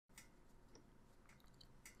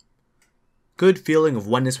Good feeling of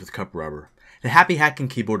oneness with cup rubber. The Happy Hacking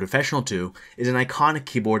Keyboard Professional 2 is an iconic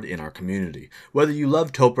keyboard in our community. Whether you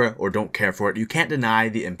love Topre or don't care for it, you can't deny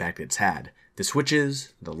the impact it's had. The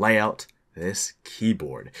switches, the layout, this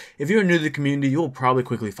keyboard. If you're new to the community, you will probably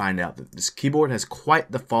quickly find out that this keyboard has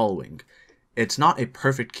quite the following. It's not a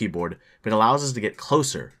perfect keyboard, but allows us to get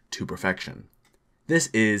closer to perfection.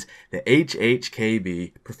 This is the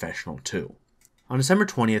HHKB Professional 2. On December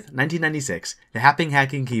 20th, 1996, the Happy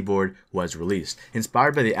Hacking Keyboard was released.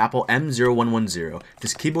 Inspired by the Apple M0110,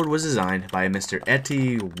 this keyboard was designed by Mr.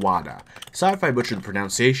 Eti Wada. Sorry if I butchered the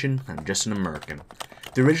pronunciation, I'm just an American.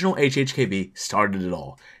 The original HHKB started it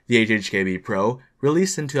all. The HHKB Pro,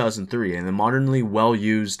 released in 2003, and the modernly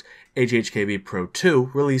well-used HHKB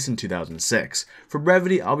Pro2, released in 2006. For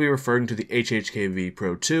brevity, I'll be referring to the HHKB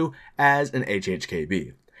Pro2 as an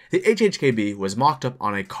HHKB. The HHKB was mocked up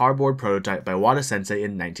on a cardboard prototype by Wada Sensei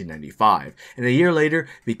in 1995, and a year later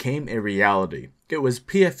became a reality. It was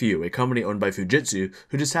PFU, a company owned by Fujitsu,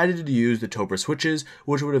 who decided to use the Topre switches,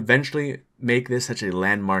 which would eventually make this such a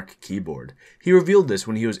landmark keyboard. He revealed this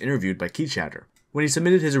when he was interviewed by KeyChatter. When he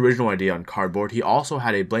submitted his original idea on cardboard, he also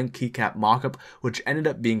had a blank keycap mockup which ended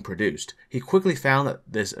up being produced. He quickly found that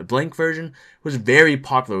this blank version was very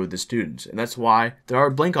popular with the students, and that's why there are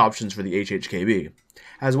blank options for the HHKB.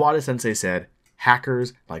 As Wada Sensei said,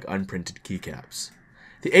 hackers like unprinted keycaps.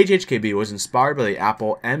 The HHKB was inspired by the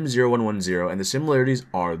Apple M0110 and the similarities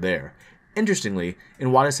are there. Interestingly,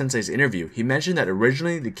 in Wada Sensei's interview, he mentioned that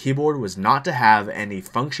originally the keyboard was not to have any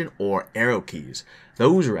function or arrow keys.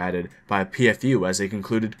 Those were added by PFU as they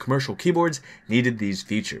concluded commercial keyboards needed these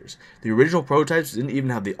features. The original prototypes didn't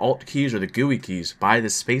even have the Alt keys or the GUI keys by the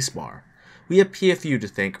spacebar. We have PFU to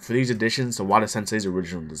thank for these additions to Wada Sensei's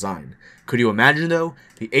original design. Could you imagine though,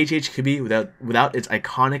 the HHKB without its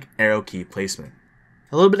iconic arrow key placement?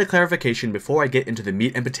 A little bit of clarification before I get into the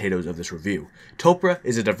meat and potatoes of this review. Topre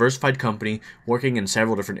is a diversified company working in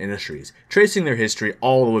several different industries. Tracing their history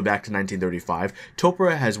all the way back to 1935,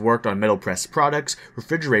 Topre has worked on metal press products,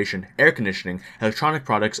 refrigeration, air conditioning, electronic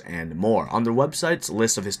products, and more. On their website's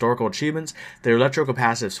list of historical achievements, their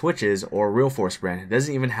electrocapacitive switches, or Real Force brand,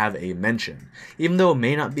 doesn't even have a mention. Even though it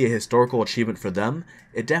may not be a historical achievement for them,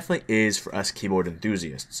 it definitely is for us keyboard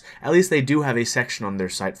enthusiasts. At least they do have a section on their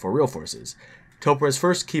site for Real Forces. Topre's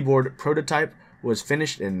first keyboard prototype was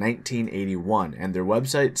finished in 1981, and their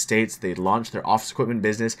website states they launched their office equipment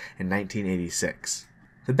business in 1986.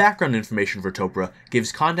 The background information for Topre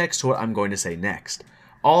gives context to what I'm going to say next.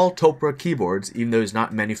 All Topre keyboards, even those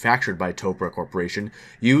not manufactured by Topre Corporation,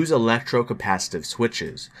 use electrocapacitive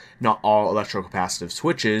switches. Not all electrocapacitive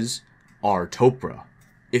switches are Topre.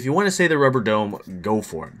 If you want to say the rubber dome, go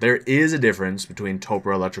for it. There is a difference between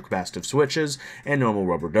Topre electrocapacitive switches and normal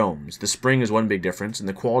rubber domes. The spring is one big difference, and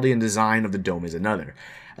the quality and design of the dome is another.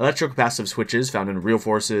 Electrocapacitive switches found in Real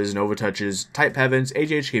Forces, Nova Touches, Type Heavens,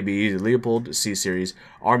 HHKBs, Leopold C-Series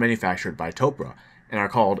are manufactured by Topre and are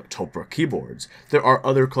called Topre keyboards. There are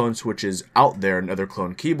other clone switches out there and other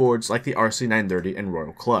clone keyboards like the RC930 and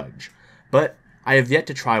Royal Kludge, but I have yet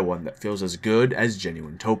to try one that feels as good as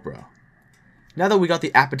genuine Topre. Now that we got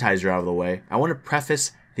the appetizer out of the way, I want to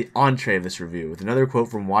preface the entree of this review with another quote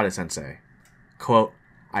from Wada Sensei. Quote,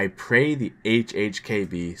 "I pray the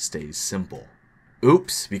HHKB stays simple."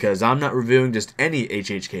 Oops, because I'm not reviewing just any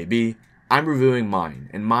HHKB, I'm reviewing mine,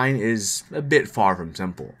 and mine is a bit far from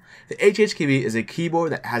simple. The HHKB is a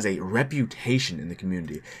keyboard that has a reputation in the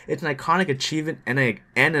community. It's an iconic achievement and an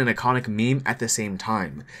iconic meme at the same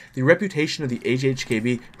time. The reputation of the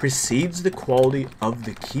HHKB precedes the quality of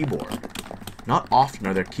the keyboard. Not often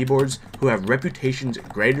are there keyboards who have reputations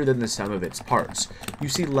greater than the sum of its parts. You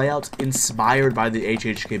see layouts inspired by the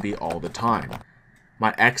HHKB all the time.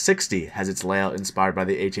 My X60 has its layout inspired by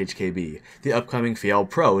the HHKB. The upcoming Fiel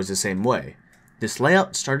Pro is the same way. This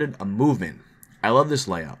layout started a movement. I love this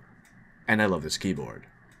layout, and I love this keyboard.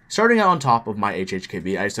 Starting out on top of my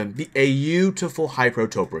HHKB, I have some beautiful HiPro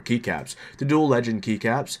Topre keycaps. The dual legend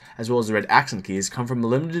keycaps, as well as the red accent keys, come from the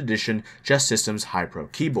limited edition JustSystems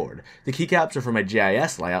HiPro keyboard. The keycaps are for my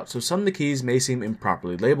GIS layout, so some of the keys may seem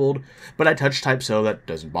improperly labeled, but I touch type so that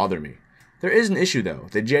doesn't bother me. There is an issue though.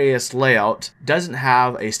 The GIS layout doesn't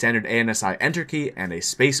have a standard ANSI enter key and a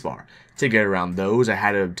spacebar. To get around those, I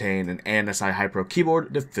had to obtain an ANSI Hipro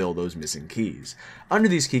keyboard to fill those missing keys. Under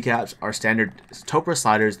these keycaps are standard Topre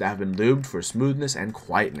sliders that have been lubed for smoothness and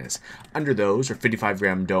quietness. Under those are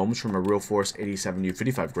 55-gram domes from a Real Force 87U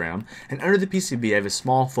 55-gram, and under the PCB I have a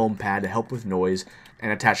small foam pad to help with noise,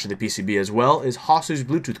 and attached to the PCB as well is Hasu's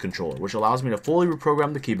Bluetooth controller, which allows me to fully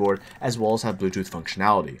reprogram the keyboard as well as have Bluetooth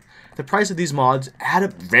functionality. The price of these mods add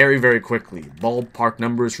up very quickly. Ballpark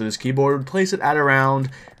numbers for this keyboard would place it at around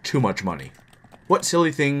too much money. What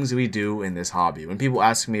silly things do we do in this hobby? When people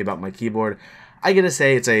ask me about my keyboard, I get to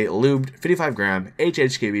say it's a Lubed 55-gram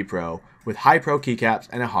HHKB Pro with HiPro keycaps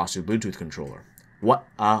and a Hasu Bluetooth controller. What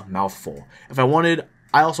a mouthful. If I wanted,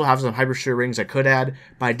 I also have some hypersphere rings I could add,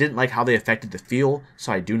 but I didn't like how they affected the feel,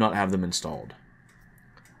 so I do not have them installed.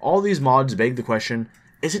 All these mods beg the question,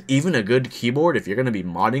 is it even a good keyboard if you're going to be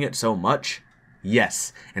modding it so much?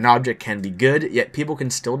 Yes, an object can be good, yet people can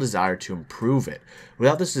still desire to improve it.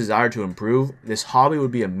 Without this desire to improve, this hobby would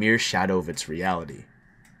be a mere shadow of its reality.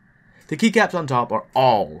 The keycaps on top are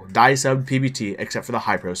all die-subbed PBT except for the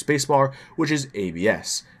HiPro spacebar, which is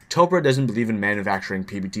ABS. Topre doesn't believe in manufacturing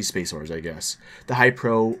PBT spacebars, I guess. The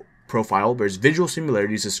HiPro profile bears visual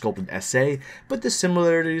similarities to sculpted SA, but the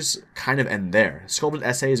similarities kind of end there.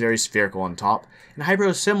 Sculpted SA is very spherical on top, and HiPro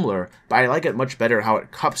is similar, but I like it much better how it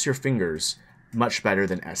cups your fingers much better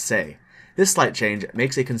than SA. This slight change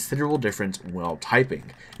makes a considerable difference while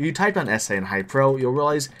typing. If you type on SA and HiPro, you'll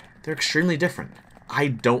realize they're extremely different. I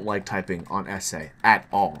don't like typing on SA at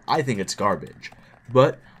all. I think it's garbage.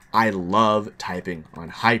 But I love typing on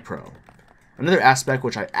HiPro. Another aspect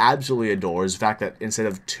which I absolutely adore is the fact that instead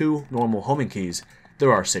of 2 normal homing keys,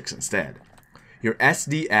 there are 6 instead. Your S,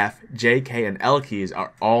 D, F, J, K, and L keys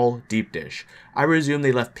are all deep dish. I presume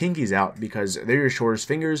they left pinkies out because they're your shortest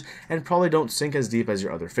fingers and probably don't sink as deep as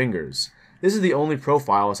your other fingers. This is the only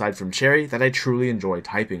profile aside from Cherry that I truly enjoy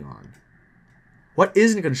typing on. What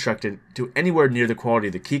isn't constructed to anywhere near the quality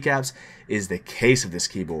of the keycaps is the case of this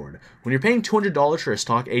keyboard. When you're paying $200 for a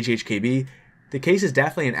stock HHKB, the case is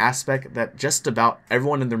definitely an aspect that just about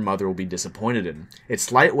everyone and their mother will be disappointed in.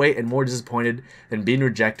 It's lightweight and more disappointed than being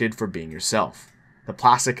rejected for being yourself. The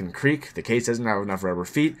plastic can creak, the case doesn't have enough rubber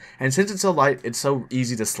feet, and since it's so light, it's so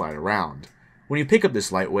easy to slide around. When you pick up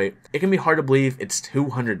this lightweight, it can be hard to believe it's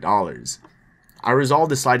 $200. I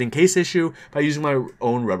resolved the sliding case issue by using my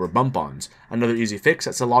own rubber bump-ons. Another easy fix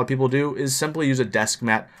that a lot of people do is simply use a desk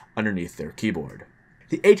mat underneath their keyboard.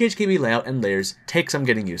 The HHKB layout and layers take some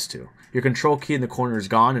getting used to. Your control key in the corner is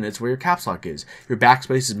gone and it's where your caps lock is. Your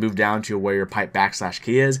backspace is moved down to where your pipe backslash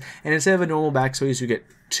key is, and instead of a normal backspace you get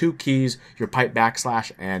 2 keys, your pipe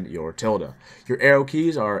backslash and your tilde. Your arrow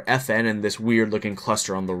keys are FN and this weird looking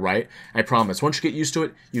cluster on the right. I promise, once you get used to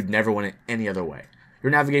it, you'd never want it any other way.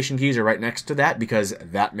 Your navigation keys are right next to that because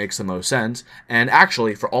that makes the most sense. And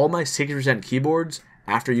actually, for all my 60% keyboards,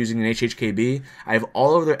 after using an HHKB, I have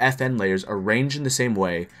all of their FN layers arranged in the same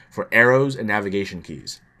way for arrows and navigation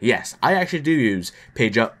keys. Yes, I actually do use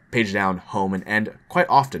page up, page down, home, and end quite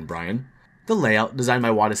often, Brian. The layout, designed by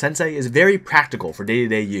Wada Sensei, is very practical for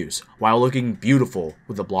day-to-day use, while looking beautiful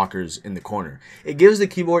with the blockers in the corner. It gives the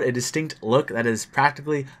keyboard a distinct look that is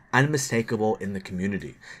practically unmistakable in the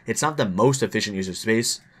community. It's not the most efficient use of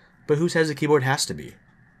space, but who says the keyboard has to be?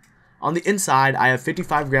 On the inside, I have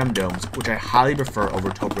 55-gram domes, which I highly prefer over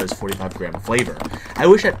Topre's 45-gram flavor. I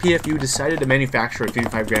wish that PFU decided to manufacture a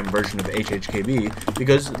 55-gram version of HHKB,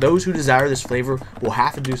 because those who desire this flavor will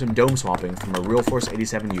have to do some dome swapping from a Real Force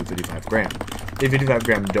 87U 55-gram. The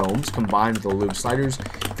 55-gram domes, combined with the Lube sliders,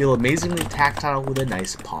 feel amazingly tactile with a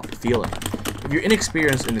nice pop feeling. If you're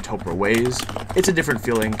inexperienced in the Topre ways, it's a different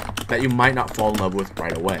feeling that you might not fall in love with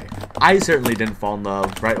right away. I certainly didn't fall in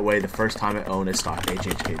love right away the first time I owned a stock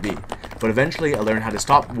HHKB, but eventually I learned how to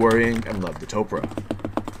stop worrying and love the Topre.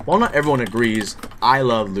 While not everyone agrees, I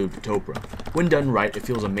love Lubed Topre. When done right, it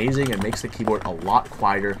feels amazing and makes the keyboard a lot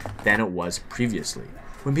quieter than it was previously.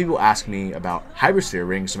 When people ask me about hypersphere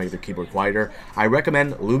rings to make their keyboard quieter, I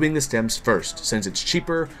recommend lubing the stems first, since it's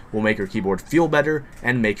cheaper, will make your keyboard feel better,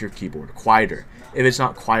 and make your keyboard quieter. If it's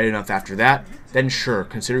not quiet enough after that, then sure,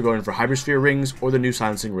 consider going for hypersphere rings or the new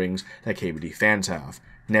silencing rings that KBD fans have.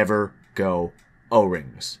 Never go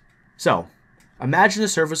O-rings. So, imagine the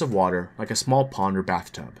surface of water like a small pond or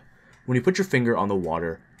bathtub. When you put your finger on the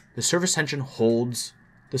water, the surface tension holds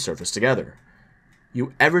the surface together.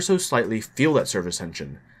 You ever so slightly feel that surface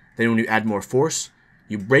tension. Then when you add more force,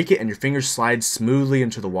 you break it and your fingers slide smoothly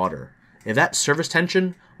into the water. If that surface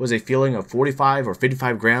tension was a feeling of 45 or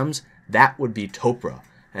 55 grams, that would be Topre,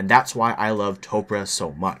 and that's why I love Topre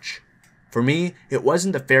so much. For me, it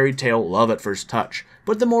wasn't the fairy tale love at first touch,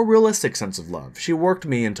 but the more realistic sense of love. She worked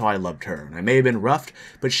me until I loved her, and I may have been roughed,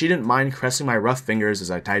 but she didn't mind caressing my rough fingers as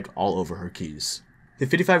I typed all over her keys. The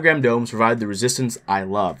 55-gram domes provide the resistance I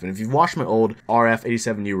love, and if you've watched my old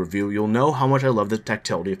RF87U review, you'll know how much I love the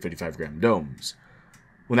tactility of 55-gram domes.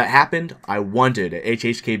 When that happened, I wanted a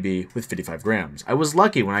HHKB with 55 grams. I was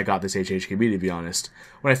lucky when I got this HHKB, to be honest.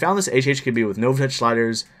 When I found this HHKB with NovaTouch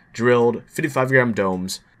sliders, drilled, 55-gram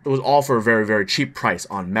domes, it was all for a very, very cheap price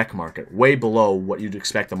on Mech Market, way below what you'd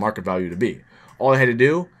expect the market value to be. All I had to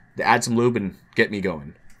do, to add some lube and get me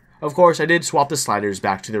going. Of course, I did swap the sliders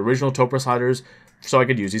back to the original Topre sliders so I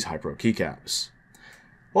could use these HiPro keycaps.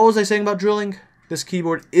 What was I saying about drilling? This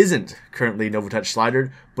keyboard isn't currently NovaTouch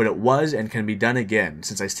slidered, but it was and can be done again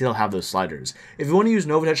since I still have those sliders. If you want to use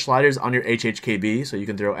NovaTouch sliders on your HHKB so you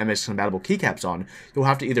can throw MX compatible keycaps on, you'll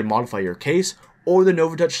have to either modify your case or the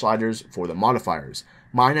NovaTouch sliders for the modifiers.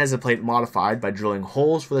 Mine has the plate modified by drilling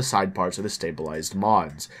holes for the side parts of the stabilized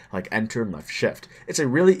mods, like enter and left shift. It's a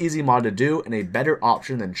really easy mod to do and a better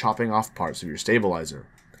option than chopping off parts of your stabilizer.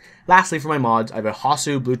 Lastly, for my mods, I have a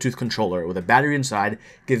Hasu Bluetooth controller with a battery inside,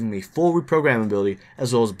 giving me full reprogrammability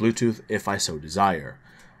as well as Bluetooth if I so desire.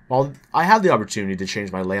 While I have the opportunity to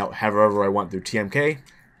change my layout however I want through TMK,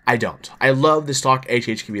 I don't. I love the stock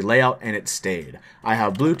HHKB layout and it stayed. I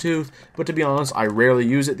have Bluetooth, but to be honest, I rarely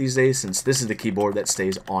use it these days since this is the keyboard that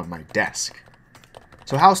stays on my desk.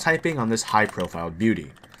 So how's typing on this high-profile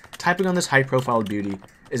beauty? Typing on this high-profile beauty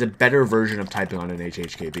is a better version of typing on an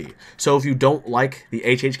HHKB. So if you don't like the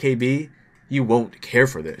HHKB, you won't care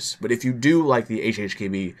for this. But if you do like the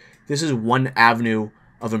HHKB, this is one avenue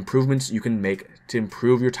of improvements you can make to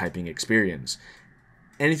improve your typing experience.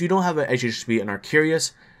 And if you don't have an HHKB and are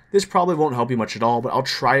curious, this probably won't help you much at all, but I'll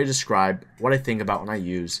try to describe what I think about when I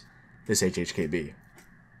use this HHKB.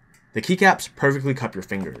 The keycaps perfectly cup your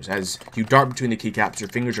fingers. As you dart between the keycaps, your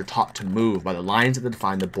fingers are taught to move by the lines that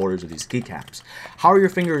define the borders of these keycaps. How are your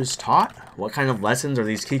fingers taught? What kind of lessons are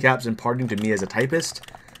these keycaps imparting to me as a typist?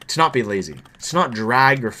 To not be lazy. To not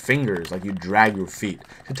drag your fingers like you drag your feet.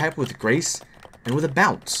 To type with grace and with a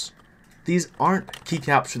bounce. These aren't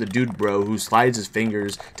keycaps for the dude bro who slides his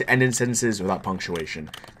fingers to end in sentences without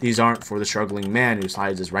punctuation. These aren't for the struggling man who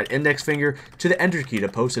slides his right index finger to the enter key to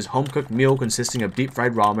post his home-cooked meal consisting of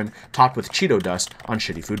deep-fried ramen topped with Cheeto dust on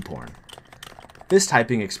shitty food porn. This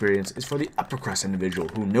typing experience is for the upper-crust individual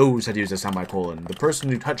who knows how to use a semicolon, the person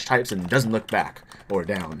who touch types and doesn't look back or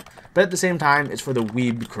down. But at the same time, it's for the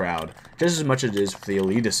weeb crowd, just as much as it is for the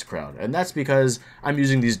elitist crowd, and that's because I'm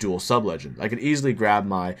using these dual sub-legends. I could easily grab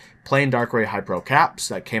my plain dark gray HiPro caps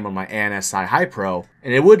that came on my ANSI Hipro,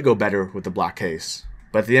 and it would go better with the black case.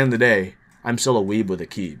 But at the end of the day, I'm still a weeb with a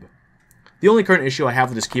keyb. The only current issue I have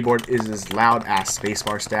with this keyboard is this loud-ass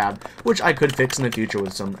spacebar stab, which I could fix in the future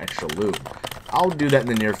with some extra lube. I'll do that in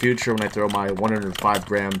the near future when I throw my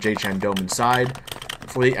 105-gram J-Chan dome inside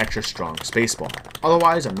for the extra strong spacebar.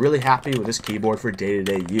 Otherwise, I'm really happy with this keyboard for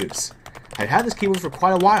day-to-day use. I've had this keyboard for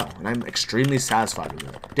quite a while, and I'm extremely satisfied with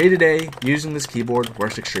it. Day-to-day, using this keyboard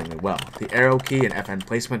works extremely well. The arrow key and FN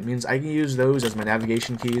placement means I can use those as my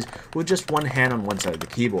navigation keys with just one hand on one side of the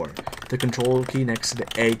keyboard. The control key next to the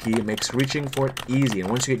A key makes reaching for it easy, and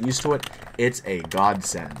once you get used to it, it's a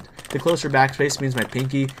godsend. The closer backspace means my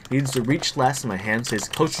pinky needs to reach less and my hand stays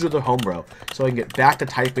closer to the home row, so I can get back to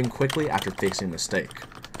typing quickly after fixing a mistake.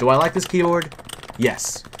 Do I like this keyboard?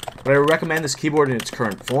 Yes. But I would recommend this keyboard in its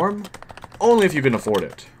current form? Only if you can afford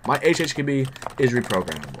it. My HHKB is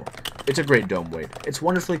reprogrammable. It's a great dome weight. It's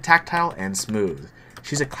wonderfully tactile and smooth.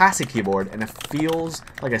 She's a classic keyboard and it feels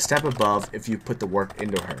like a step above if you put the work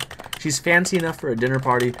into her. She's fancy enough for a dinner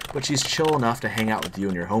party, but she's chill enough to hang out with you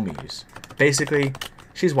and your homies. Basically,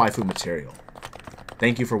 she's waifu material.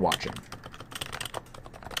 Thank you for watching.